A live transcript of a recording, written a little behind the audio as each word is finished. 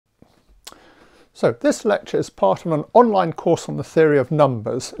So this lecture is part of an online course on the theory of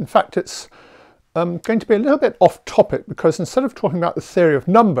numbers. In fact, it's going to be a little bit off topic because instead of talking about the theory of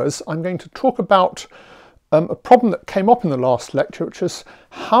numbers, I'm going to talk about a problem that came up in the last lecture, which is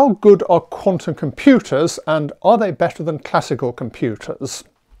how good are quantum computers and are they better than classical computers?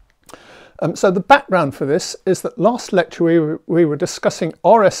 So the background for this is that last lecture we were discussing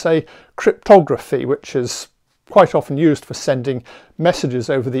RSA cryptography, which is quite often used for sending messages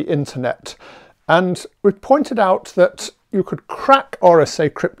over the internet. And we pointed out that you could crack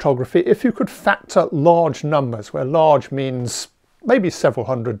RSA cryptography if you could factor large numbers, where large means maybe several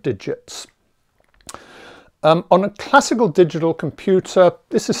hundred digits. On a classical digital computer,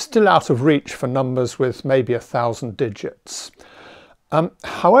 this is still out of reach for numbers with maybe 1,000 digits.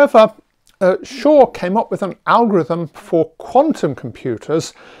 However, Shor came up with an algorithm for quantum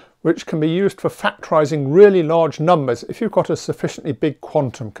computers which can be used for factorizing really large numbers if you've got a sufficiently big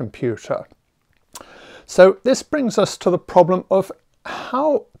quantum computer. So this brings us to the problem of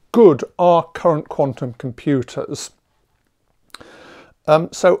how good are current quantum computers?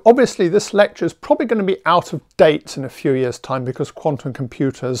 So obviously this lecture is probably going to be out of date in a few years' time because quantum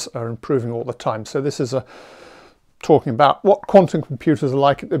computers are improving all the time. So this is talking about what quantum computers are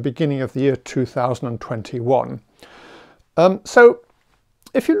like at the beginning of the year 2021. So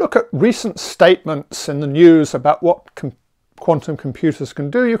if you look at recent statements in the news about what quantum computers can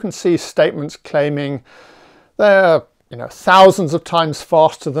do, you can see statements claiming they're thousands of times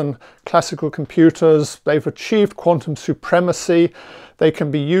faster than classical computers, they've achieved quantum supremacy, they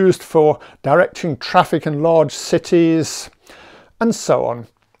can be used for directing traffic in large cities, and so on.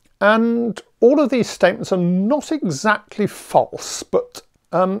 And all of these statements are not exactly false, but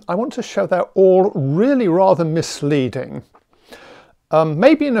I want to show they're all really rather misleading.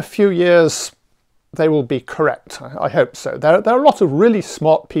 Maybe in a few years they will be correct. I hope so. There are a lot of really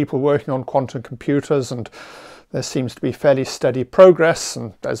smart people working on quantum computers, and there seems to be fairly steady progress,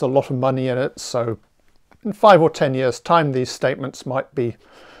 and there's a lot of money in it. So in 5 or 10 years' time, these statements might be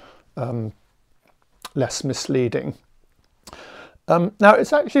less misleading. Now,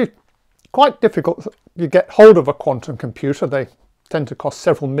 it's actually quite difficult to get hold of a quantum computer. They tend to cost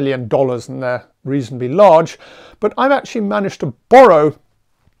several $1 million and they're reasonably large. But I've actually managed to borrow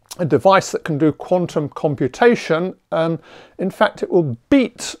a device that can do quantum computation. In fact, it will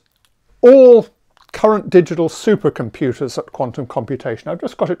beat all current digital supercomputers at quantum computation. I've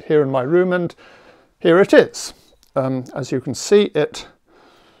just got it here in my room, and here it is. As you can see, it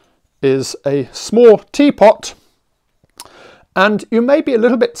is a small teapot. And you may be a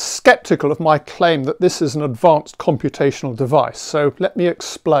little bit skeptical of my claim that this is an advanced computational device. So let me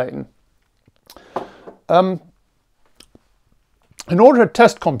explain. In order to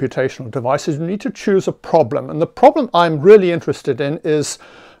test computational devices, you need to choose a problem. And the problem I'm really interested in is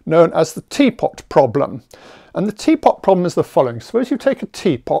known as the teapot problem. And the teapot problem is the following. Suppose you take a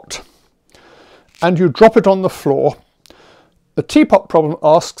teapot and you drop it on the floor. The teapot problem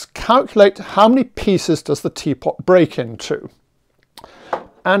asks, calculate how many pieces does the teapot break into?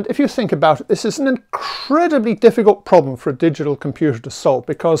 And if you think about it, this is an incredibly difficult problem for a digital computer to solve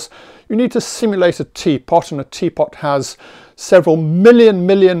because you need to simulate a teapot, and a teapot has several million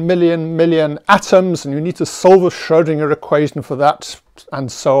atoms, and you need to solve a Schrödinger equation for that,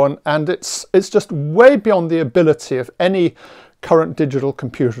 and so on. And it's just way beyond the ability of any current digital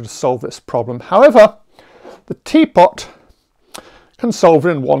computer to solve this problem. However, the teapot can solve it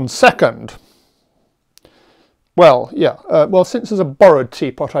in 1 second. Well, yeah, well, since it's a borrowed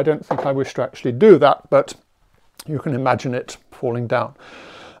teapot, I don't think I wish to actually do that, but you can imagine it falling down.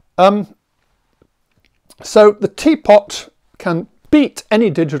 So the teapot can beat any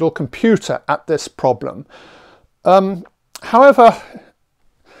digital computer at this problem. However,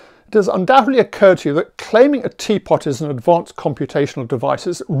 it has undoubtedly occurred to you that claiming a teapot is an advanced computational device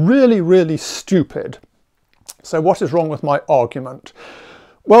is really, really stupid. So what is wrong with my argument?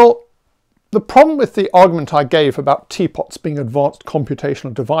 Well, the problem with the argument I gave about teapots being advanced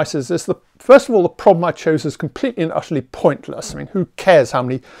computational devices is first of all, the problem I chose is completely and utterly pointless. I mean, who cares how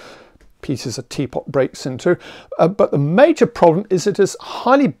many pieces a teapot breaks into? But the major problem is it is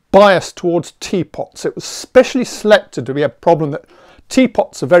highly biased towards teapots. It was specially selected to be a problem that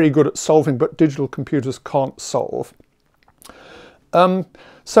teapots are very good at solving, but digital computers can't solve.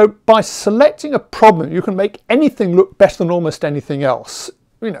 So by selecting a problem, you can make anything look better than almost anything else.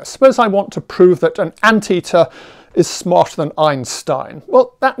 Suppose I want to prove that an anteater is smarter than Einstein.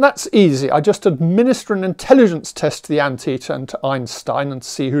 Well, that's easy. I just administer an intelligence test to the anteater and to Einstein and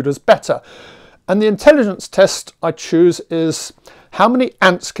see who does better. And the intelligence test I choose is how many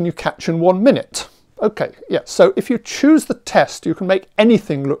ants can you catch in 1 minute? Okay, yeah, so if you choose the test, you can make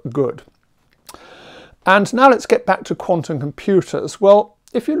anything look good. And now let's get back to quantum computers. Well,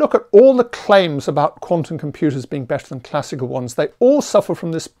 if you look at all the claims about quantum computers being better than classical ones, they all suffer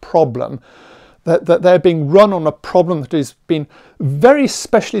from this problem that they're being run on a problem that has been very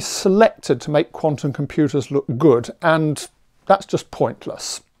specially selected to make quantum computers look good, and that's just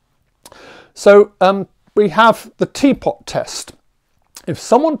pointless. So we have the teapot test. If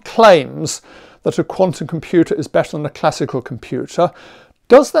someone claims that a quantum computer is better than a classical computer,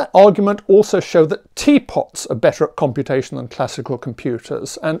 does that argument also show that teapots are better at computation than classical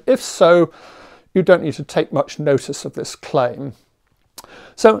computers? And if so, you don't need to take much notice of this claim.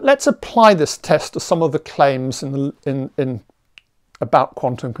 So let's apply this test to some of the claims about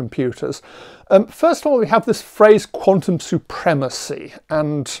quantum computers. First of all, we have this phrase quantum supremacy,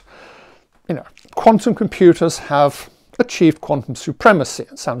 and quantum computers have achieved quantum supremacy.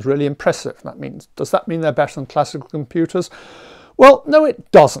 It sounds really impressive. Does that mean they're better than classical computers? Well, no,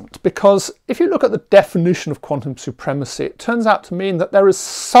 it doesn't, because if you look at the definition of quantum supremacy, it turns out to mean that there is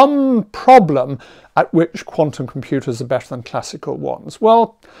some problem at which quantum computers are better than classical ones.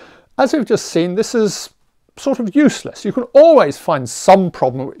 Well, as we've just seen, this is sort of useless. You can always find some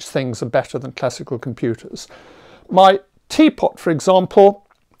problem at which things are better than classical computers. My teapot, for example,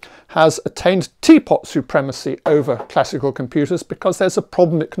 has attained teapot supremacy over classical computers because there's a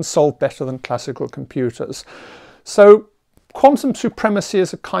problem it can solve better than classical computers. So quantum supremacy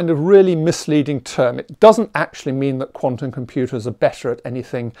is a kind of really misleading term. It doesn't actually mean that quantum computers are better at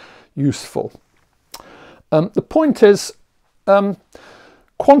anything useful. The point is,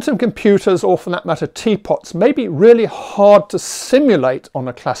 quantum computers, or for that matter teapots, may be really hard to simulate on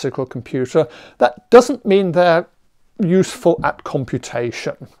a classical computer. That doesn't mean they're useful at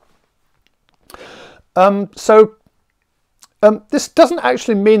computation. This doesn't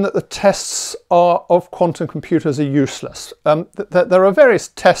actually mean that the tests of quantum computers are useless. There are various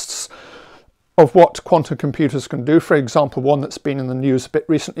tests of what quantum computers can do. For example, one that's been in the news a bit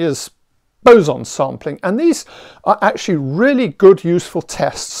recently is boson sampling, and these are actually really good, useful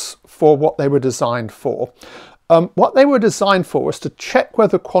tests for what they were designed for. What they were designed for was to check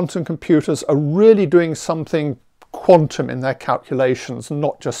whether quantum computers are really doing something quantum in their calculations, and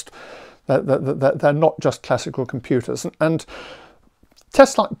not just they're not just classical computers. And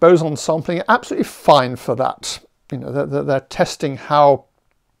tests like boson sampling are absolutely fine for that. They're testing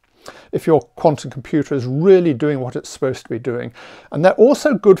if your quantum computer is really doing what it's supposed to be doing. And they're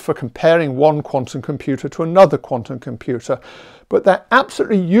also good for comparing one quantum computer to another quantum computer. But they're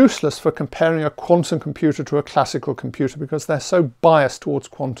absolutely useless for comparing a quantum computer to a classical computer because they're so biased towards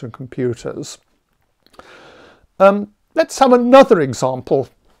quantum computers. Let's have another example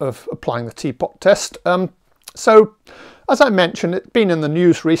of applying the teapot test. So, as I mentioned, it's been in the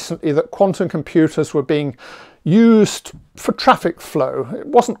news recently that quantum computers were being used for traffic flow. It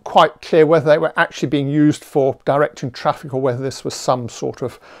wasn't quite clear whether they were actually being used for directing traffic or whether this was some sort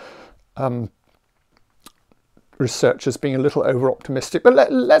of researchers being a little over-optimistic.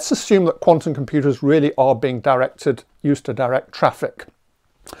 But let's assume that quantum computers really are being used to direct traffic.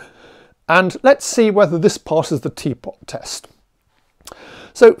 And let's see whether this passes the teapot test.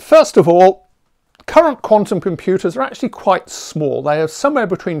 So first of all, current quantum computers are actually quite small. They are somewhere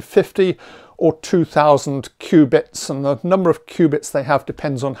between 50 or 2,000 qubits, and the number of qubits they have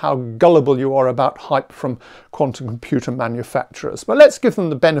depends on how gullible you are about hype from quantum computer manufacturers. But let's give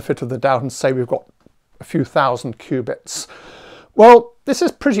them the benefit of the doubt and say we've got a few thousand qubits. Well, this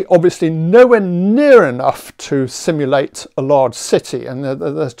is pretty obviously nowhere near enough to simulate a large city, and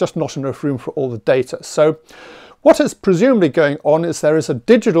there's just not enough room for all the data. So what is presumably going on is there is a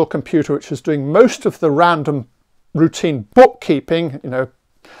digital computer which is doing most of the random routine bookkeeping,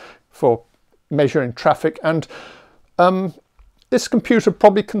 for measuring traffic, and this computer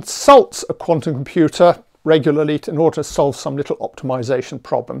probably consults a quantum computer regularly in order to solve some little optimization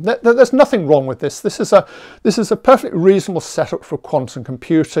problem. There's nothing wrong with this. This is a perfectly reasonable setup for a quantum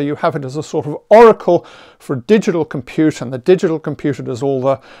computer. You have it as a sort of oracle for a digital computer, and the digital computer does all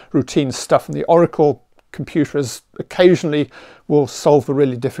the routine stuff, and the oracle computers occasionally will solve the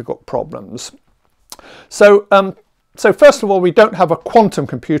really difficult problems. So first of all, we don't have a quantum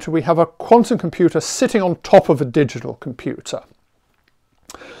computer, we have a quantum computer sitting on top of a digital computer.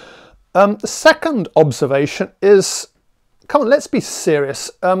 The second observation is, come on, let's be serious.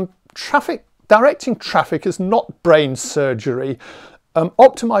 Directing traffic is not brain surgery.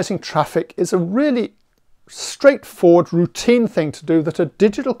 Optimizing traffic is a really straightforward routine thing to do that a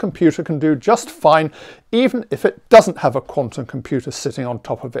digital computer can do just fine, even if it doesn't have a quantum computer sitting on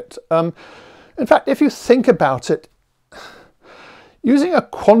top of it. In fact, if you think about it, using a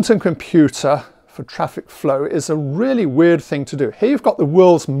quantum computer for for traffic flow is a really weird thing to do. Here you've got the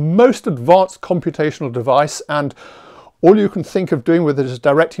world's most advanced computational device, and all you can think of doing with it is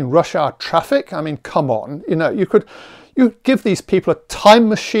directing rush hour traffic. I mean, come on, you know, you give these people a time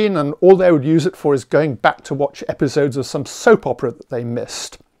machine and all they would use it for is going back to watch episodes of some soap opera that they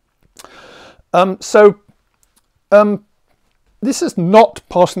missed. This is not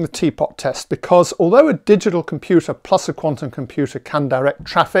passing the teapot test, because although a digital computer plus a quantum computer can direct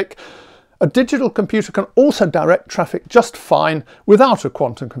traffic, a digital computer can also direct traffic just fine without a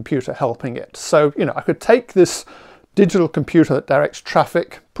quantum computer helping it. So, you know, I could take this digital computer that directs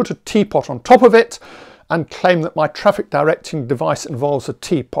traffic, put a teapot on top of it, and claim that my traffic directing device involves a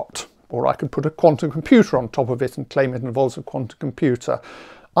teapot. Or I could put a quantum computer on top of it and claim it involves a quantum computer.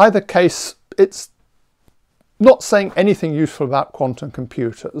 Either case, it's not saying anything useful about quantum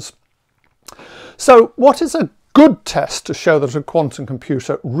computers. So what is a good test to show that a quantum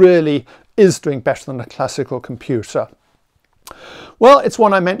computer really is doing better than a classical computer? Well, it's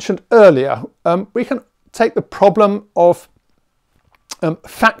one I mentioned earlier. We can take the problem of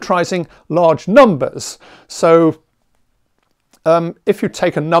factorizing large numbers. So if you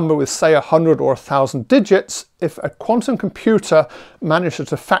take a number with, say, 100 or 1,000 digits, if a quantum computer manages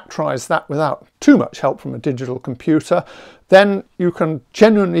to factorize that without too much help from a digital computer, then you can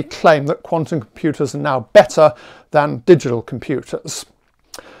genuinely claim that quantum computers are now better than digital computers.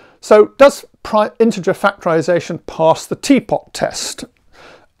 So does integer factorization pass the teapot test?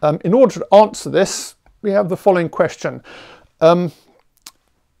 In order to answer this, we have the following question.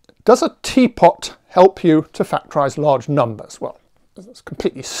 Does a teapot help you to factorize large numbers? Well, that's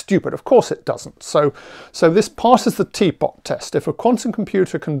completely stupid. Of course it doesn't. So this passes the teapot test. If a quantum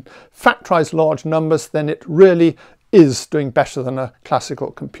computer can factorize large numbers, then it really is doing better than a classical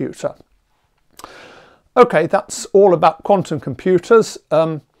computer. Okay, that's all about quantum computers.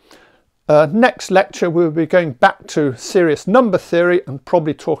 Next lecture we'll be going back to serious number theory and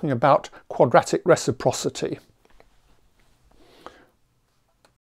probably talking about quadratic reciprocity.